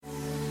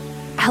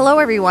Hello,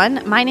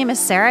 everyone. My name is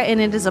Sarah, and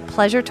it is a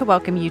pleasure to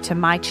welcome you to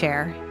my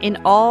chair.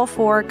 In all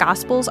four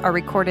Gospels are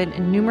recorded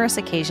in numerous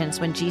occasions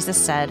when Jesus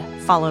said,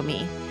 "Follow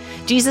me."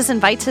 Jesus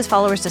invites his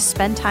followers to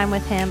spend time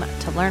with him,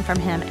 to learn from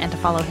him, and to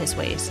follow his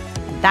ways.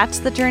 And that's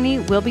the journey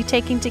we'll be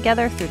taking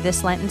together through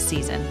this Lenten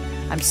season.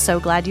 I'm so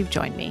glad you've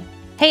joined me.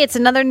 Hey, it's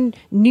another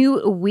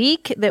new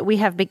week that we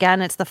have begun.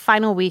 It's the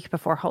final week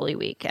before Holy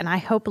Week, and I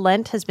hope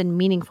Lent has been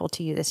meaningful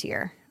to you this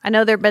year. I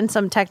know there have been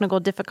some technical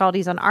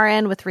difficulties on our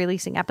end with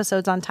releasing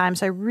episodes on time,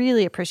 so I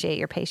really appreciate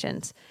your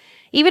patience.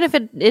 Even if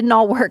it didn't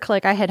all work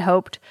like I had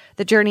hoped,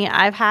 the journey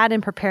I've had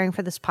in preparing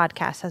for this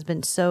podcast has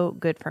been so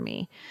good for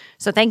me.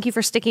 So thank you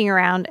for sticking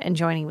around and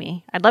joining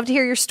me. I'd love to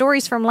hear your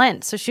stories from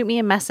Lent, so shoot me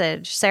a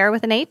message, Sarah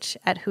with an H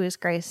at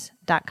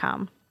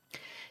whoisgrace.com.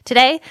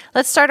 Today,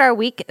 let's start our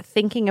week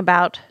thinking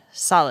about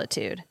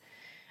solitude.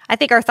 I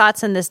think our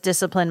thoughts in this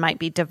discipline might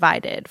be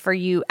divided. For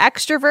you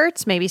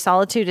extroverts, maybe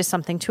solitude is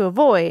something to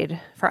avoid.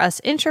 For us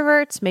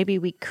introverts, maybe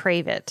we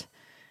crave it.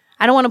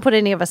 I don't want to put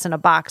any of us in a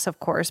box, of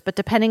course, but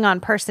depending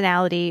on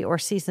personality or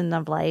season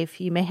of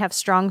life, you may have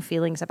strong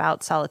feelings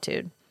about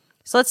solitude.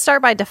 So let's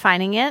start by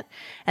defining it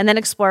and then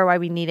explore why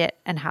we need it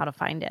and how to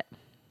find it.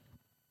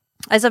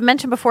 As I've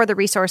mentioned before, the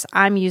resource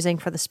I'm using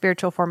for the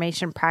spiritual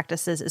formation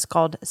practices is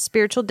called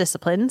Spiritual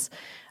Disciplines,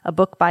 a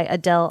book by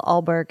Adele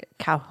Ahlberg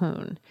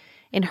Calhoun.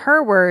 In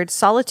her words,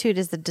 solitude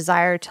is the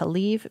desire to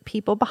leave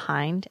people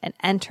behind and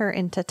enter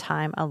into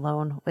time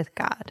alone with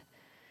God.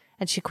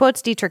 And she quotes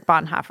Dietrich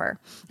Bonhoeffer.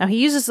 Now,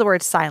 he uses the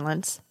word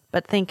silence,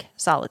 but think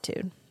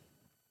solitude.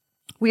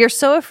 We are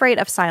so afraid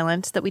of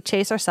silence that we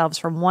chase ourselves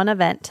from one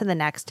event to the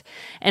next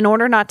in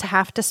order not to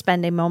have to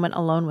spend a moment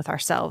alone with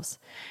ourselves,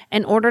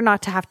 in order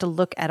not to have to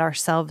look at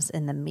ourselves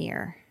in the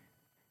mirror.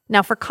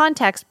 Now, for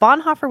context,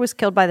 Bonhoeffer was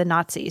killed by the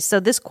Nazis,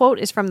 so this quote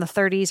is from the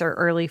 30s or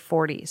early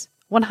 40s,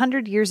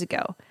 100 years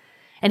ago.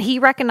 And he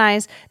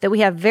recognized that we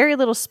have very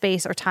little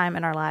space or time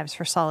in our lives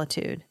for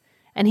solitude.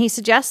 And he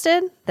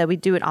suggested that we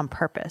do it on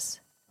purpose.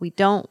 We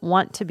don't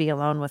want to be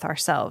alone with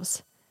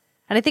ourselves.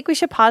 And I think we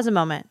should pause a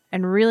moment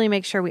and really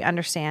make sure we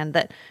understand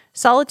that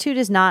solitude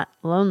is not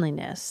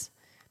loneliness.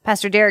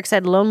 Pastor Derek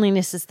said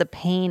loneliness is the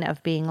pain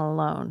of being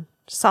alone.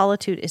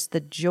 Solitude is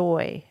the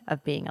joy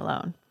of being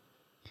alone.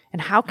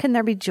 And how can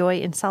there be joy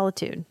in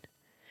solitude?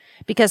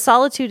 Because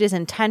solitude is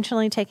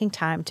intentionally taking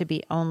time to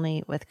be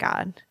only with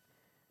God.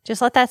 Just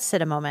let that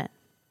sit a moment.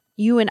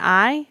 You and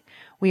I,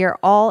 we are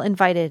all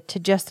invited to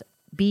just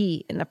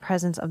be in the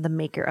presence of the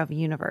maker of the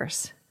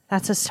universe.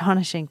 That's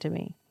astonishing to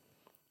me.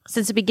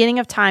 Since the beginning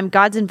of time,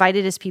 God's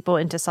invited his people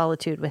into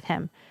solitude with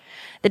him.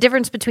 The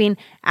difference between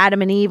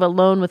Adam and Eve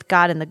alone with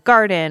God in the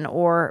garden,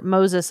 or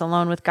Moses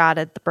alone with God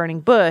at the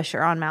burning bush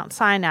or on Mount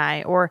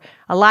Sinai, or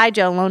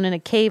Elijah alone in a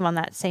cave on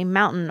that same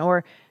mountain,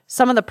 or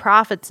some of the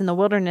prophets in the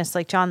wilderness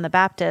like John the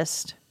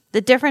Baptist. The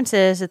difference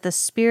is that the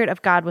Spirit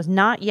of God was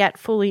not yet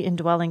fully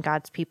indwelling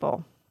God's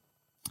people.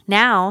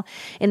 Now,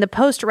 in the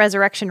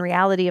post-resurrection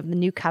reality of the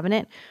new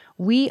covenant,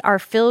 we are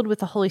filled with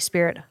the Holy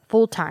Spirit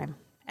full time.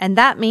 And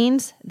that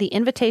means the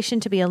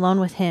invitation to be alone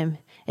with him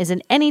is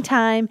an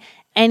anytime,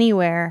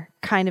 anywhere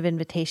kind of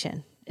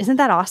invitation. Isn't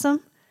that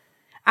awesome?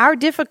 Our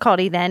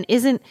difficulty then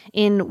isn't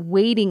in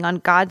waiting on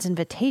God's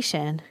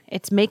invitation.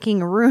 It's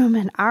making room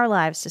in our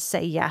lives to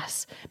say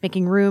yes,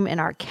 making room in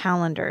our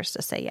calendars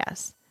to say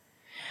yes.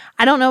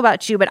 I don't know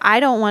about you, but I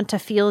don't want to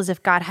feel as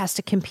if God has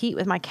to compete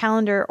with my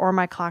calendar or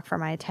my clock for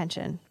my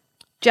attention.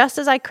 Just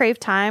as I crave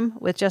time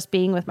with just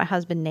being with my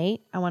husband,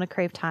 Nate, I want to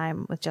crave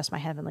time with just my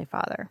Heavenly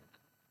Father.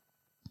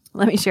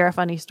 Let me share a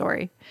funny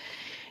story.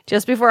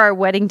 Just before our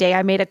wedding day,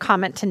 I made a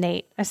comment to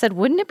Nate. I said,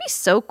 wouldn't it be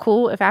so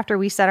cool if after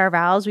we said our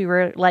vows, we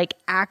were like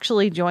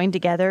actually joined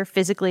together,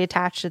 physically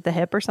attached at the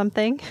hip or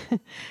something?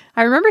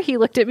 I remember he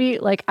looked at me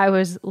like I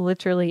was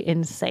literally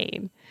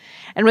insane.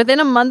 And within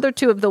a month or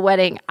two of the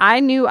wedding, I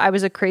knew I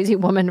was a crazy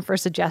woman for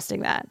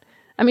suggesting that.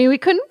 I mean, we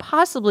couldn't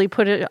possibly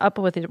put it up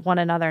with one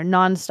another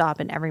nonstop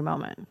in every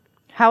moment.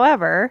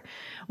 However,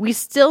 we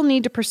still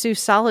need to pursue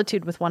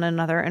solitude with one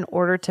another in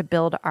order to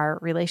build our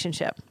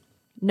relationship.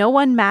 No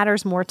one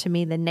matters more to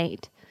me than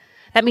Nate.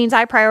 That means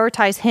I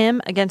prioritize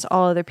him against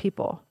all other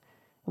people.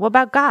 What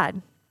about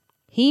God?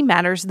 He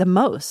matters the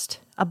most,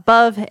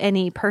 above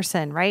any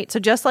person, right? So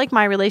just like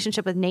my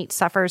relationship with Nate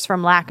suffers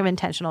from lack of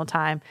intentional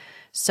time,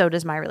 so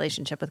does my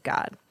relationship with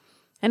God.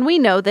 And we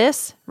know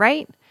this,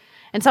 right?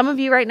 And some of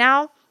you right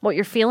now, what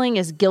you're feeling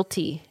is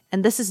guilty.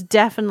 And this is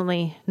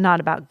definitely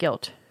not about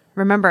guilt.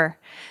 Remember,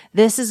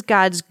 this is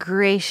God's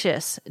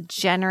gracious,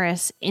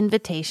 generous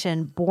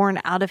invitation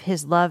born out of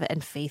his love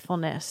and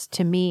faithfulness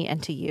to me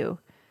and to you.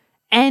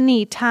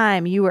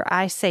 Anytime you or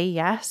I say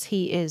yes,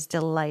 he is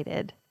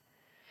delighted.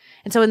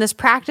 And so in this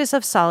practice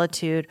of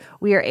solitude,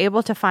 we are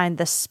able to find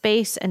the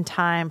space and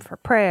time for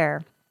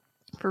prayer,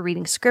 for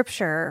reading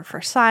scripture, for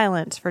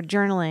silence, for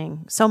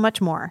journaling, so much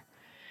more.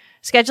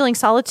 Scheduling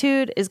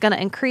solitude is going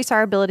to increase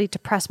our ability to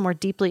press more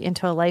deeply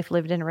into a life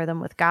lived in rhythm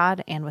with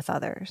God and with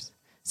others.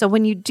 So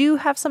when you do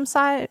have some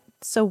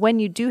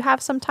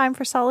time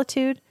for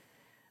solitude,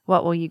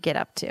 what will you get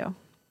up to?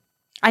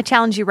 I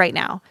challenge you right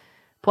now.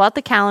 Pull out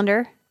the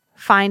calendar,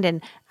 Find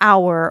an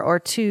hour or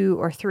 2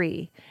 or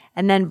 3,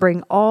 and then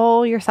bring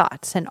all your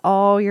thoughts and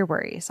all your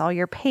worries, all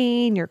your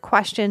pain, your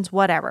questions,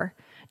 whatever.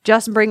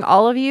 Just bring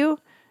all of you.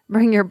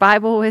 Bring your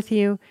Bible with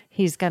you.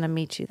 He's going to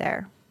meet you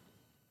there.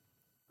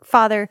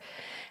 Father,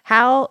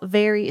 how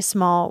very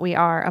small we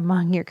are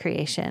among your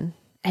creation,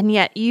 and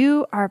yet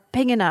you are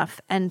big enough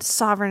and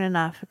sovereign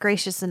enough,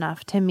 gracious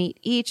enough to meet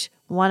each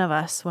one of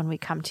us when we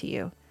come to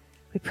you.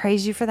 We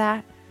praise you for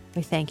that.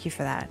 We thank you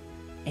for that.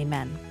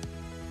 Amen.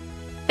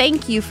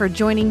 Thank you for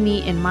joining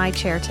me in my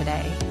chair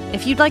today.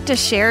 If you'd like to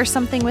share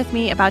something with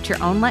me about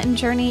your own Lenten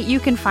journey, you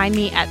can find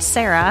me at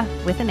Sarah,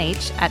 with an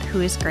H, at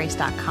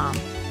whoisgrace.com.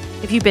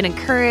 If you've been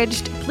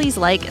encouraged, please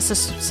like,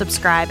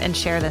 subscribe, and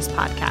share this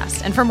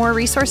podcast. And for more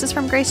resources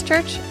from Grace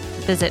Church,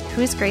 visit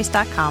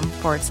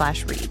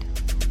whoisgrace.com/read.